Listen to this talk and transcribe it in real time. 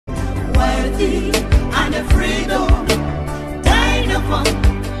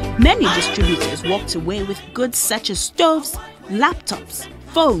Many distributors walked away with goods such as stoves, laptops,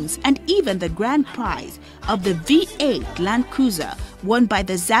 phones, and even the grand prize of the V8 Land Cruiser won by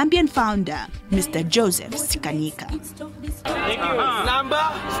the Zambian founder, Mr. Joseph Sikanika. Thank you. Number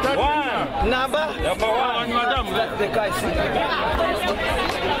one. Number one, madam. Let the guy see.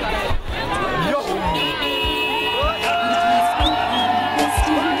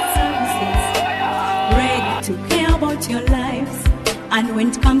 Ready to care about your lives, and when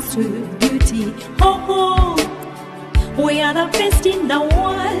it comes to beauty, we are the best in the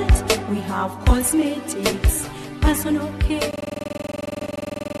world. We have cosmetics, personal care.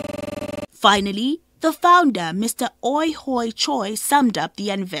 Finally, the founder, Mr. Oi Hoi Choi, summed up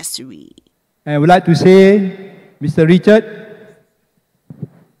the anniversary. I would like to say, Mr. Richard,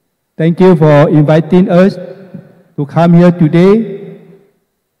 thank you for inviting us to come here today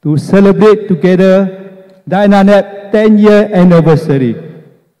to celebrate together Dynanet 10-year anniversary.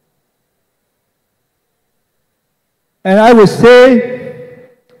 And I would say,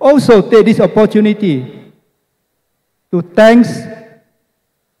 also take this opportunity to thank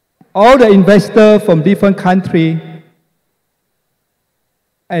all the investors from different countries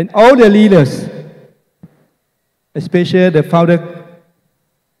and all the leaders, especially the founder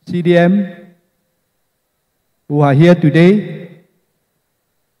CDM, who are here today.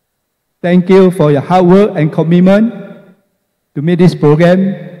 Thank you for your hard work and commitment to make this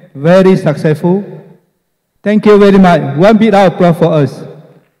program very successful. Thank you very much. One big round of applause for us.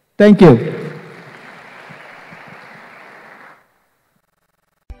 Thank you.